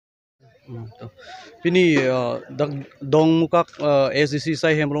Pini Dongmukak ASDC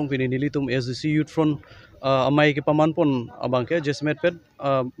sai hemrong pini nilitum ASDC Youth Front amai ke pamanpon abangke jesmet pet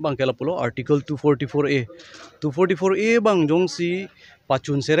bangke la pulo Article 244A 244A bang jongsi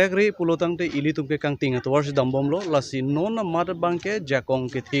pacun serekri pulo tangte ilitum ke kang ting atwars dambom lo lasi non mat bangke jakong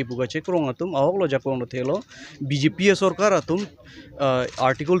ke the buga chekrong atum awok lo jakong lo thelo BJP sarkar atum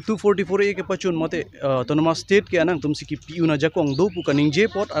Article 244A ke pacun mate autonomous state ke anang tum siki piu na jakong do pu kaning je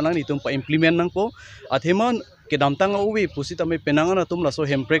pot anang itum pa implement nang po atheman ke damtang uwi pusi tame penangan atum laso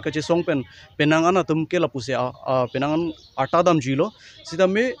hempre kache songpen penangan atum ke la pusi penangan atadam jilo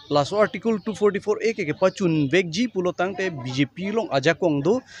sitame laso article 244A ke pachun vegji pulo tangte BJP long ajakong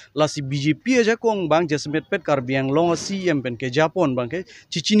do lasi BJP ajakong bang jesmet pet karbiang long CM pen ke Japon bang ke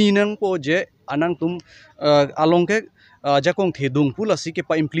chichini nang po je anang tum along ke jakong thedung pula si ke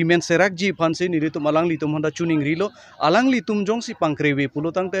pa implement serak ji phanse nilitum alang litum handa tuning rilo alang litum jong si pangkrewe pulo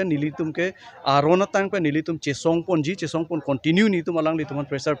tangte nilitum ke arona tang pe nilitum chesong pon continue nitum alang litum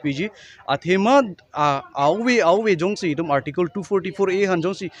pressure pg athema auwe jong si itum article 244A han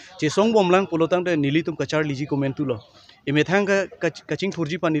jong si chesong bomlang pulo tangte nilitum kachar liji komentulo emethang kaching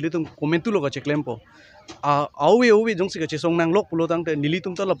thurji pa nilitum komentulo ka cheklempo auwe jong si ka chesong nang lok pulo tangte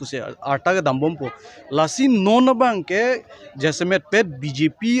nilitum tala puse arta ga dambom po lasin non bang ke jasemet pet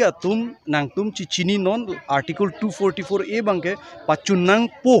BJP atum nang tum chichini non article 244A bang ke pachun nang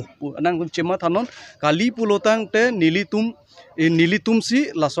po nang tum chema thanon kali pulo tangte nilitum si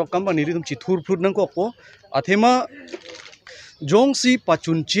lasok kam bang nilitum chithur frut nang ko po athema jong si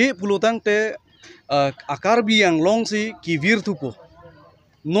pachun che pulo tangte akar biang long si kivir tupo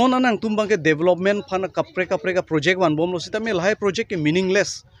non anang tumbang ke development fan kapre ka project wan bom lo sita me lahai project ke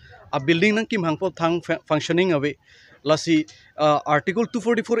meaningless a building nang kim hangpo thang functioning away lasi article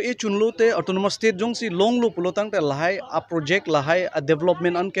 244A chunlo te autonomous state jong si long lo pulo tang te lahai a project lahai a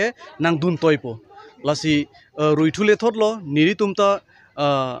development an ke nang dun toipo lasi ruithule thotlo niri tumta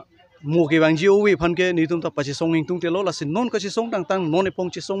mo ke bangji owe phan ke ni tumta pachi song ing tung te lo lasi non ka chi song tang non epong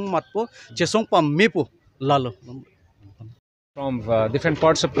chi song matpo che song pam mepo lalo from different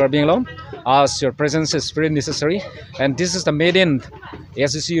parts of Karbi Anglong, as your presence is very necessary. And this is the maiden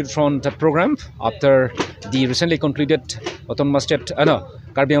ASDC Youth Front program after the recently concluded autonomous state,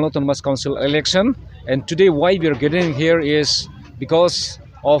 Karbi Anglong Autonomous Council election. And today, why we are getting here is because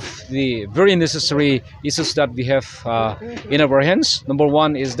of the very necessary issues that we have in our hands. Number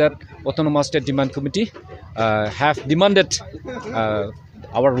one is that Autonomous State Demand Committee have demanded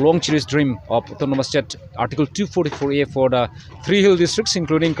our long cherished dream of autonomous state article 244A for the three hill districts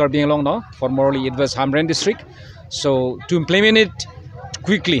including Karbi Anglong now, formerly it was Hamren district. So to implement it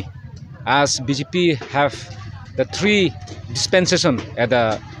quickly, as BJP have the three dispensation at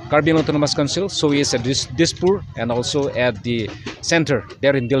the Karbi Anglong Autonomous Council, so is at Dispur and also at the center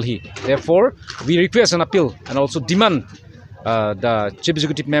there in Delhi. Therefore, we request an appeal and also demand the Chief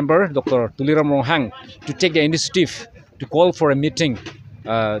Executive Member Dr. Tuliram Rohang to take the initiative to call for a meeting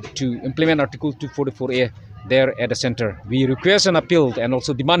to implement Article 244A there at the center. We request an appeal and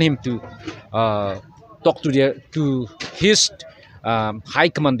also demand him to talk to his high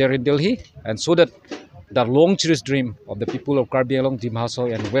command there in Delhi, and so that the long cherished dream of the people of Karbi Anglong,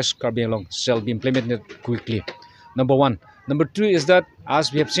 Dimhaso and West Karbi Anglong shall be implemented quickly. Number one. Number two is that,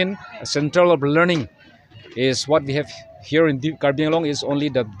 as we have seen, a central of learning is what we have here in Karbi Anglong is only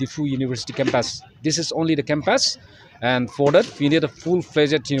the Diffu University campus. This is only the campus. And for that, we need a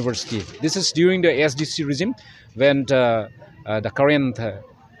full-fledged university. This is during the ASDC regime, when the current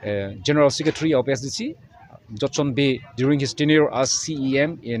General Secretary of ASDC, Jochon Bey, during his tenure as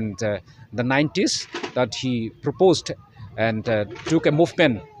CEM in the 90s, that he proposed and took a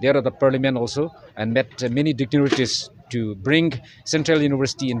movement there at the parliament also, and met many dignitaries to bring Central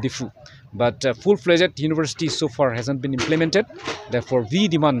University in Diffu. But full-fledged university so far hasn't been implemented. Therefore, we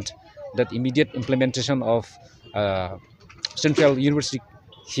demand that immediate implementation of Central University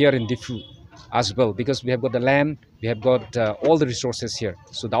here in Diffu as well, because we have got the land, we have got all the resources here.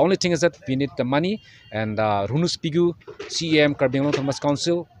 So the only thing is that we need the money, and Runus Pigu, CEM, Karbi Anglong Autonomous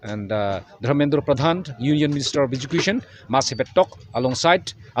Council, and Dharmendra Pradhan, Union Minister of Education, must have a talk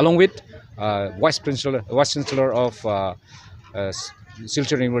along with Vice Chancellor of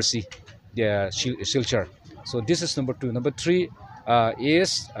Silchar University, Silchar. So this is number two. Number three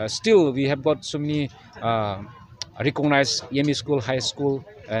is still we have got so many recognized ME school, high school,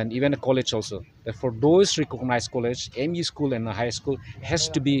 and even a college also. Therefore, those recognized college, ME school and a high school has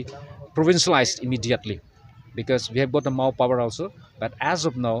to be provincialized immediately, because we have got the power also. But as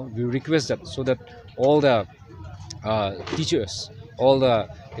of now, we request that so that all the teachers, all the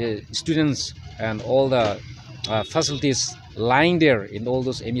students, and all the facilities lying there in all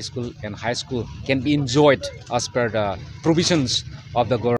those ME school and high school can be enjoyed as per the provisions of the government.